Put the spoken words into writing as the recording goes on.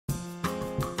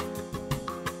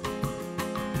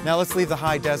Now let's leave the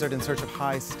high desert in search of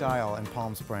high style in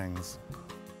Palm Springs.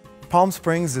 Palm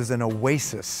Springs is an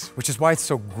oasis, which is why it's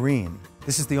so green.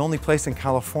 This is the only place in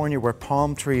California where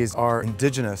palm trees are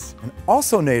indigenous. And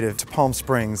also native to Palm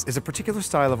Springs is a particular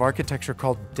style of architecture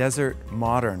called desert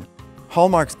modern.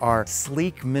 Hallmarks are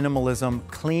sleek minimalism,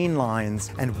 clean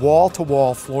lines, and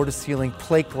wall-to-wall, floor-to-ceiling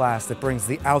plate glass that brings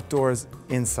the outdoors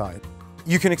inside.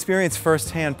 You can experience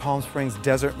firsthand Palm Springs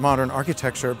desert modern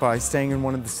architecture by staying in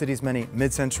one of the city's many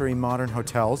mid-century modern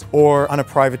hotels or on a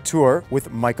private tour with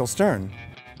Michael Stern.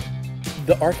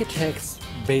 The architects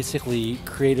basically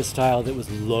create a style that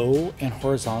was low and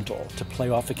horizontal to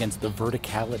play off against the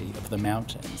verticality of the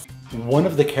mountains. One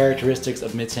of the characteristics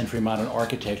of mid-century modern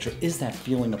architecture is that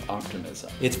feeling of optimism.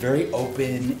 It's very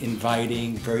open,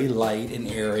 inviting, very light and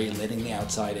airy, letting the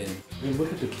outside in. When you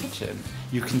look at the kitchen,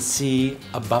 you can see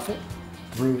above it,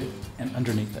 through it, and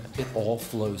underneath it. It all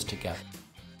flows together.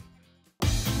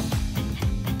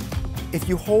 If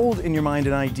you hold in your mind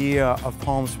an idea of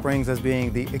Palm Springs as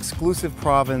being the exclusive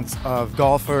province of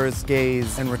golfers,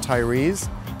 gays, and retirees,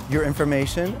 your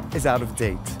information is out of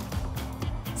date.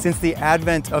 Since the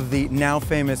advent of the now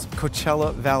famous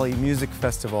Coachella Valley Music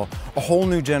Festival, a whole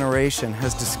new generation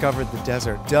has discovered the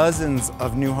desert. Dozens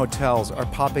of new hotels are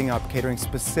popping up, catering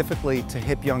specifically to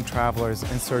hip young travelers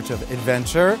in search of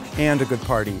adventure and a good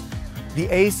party. The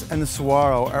Ace and the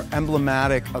Saguaro are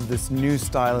emblematic of this new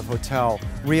style of hotel,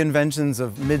 reinventions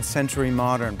of mid-century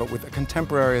modern, but with a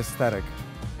contemporary aesthetic.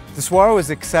 The Saguaro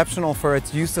is exceptional for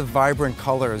its use of vibrant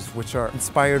colors, which are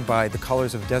inspired by the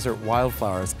colors of desert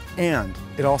wildflowers, and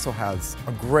it also has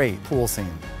a great pool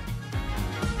scene.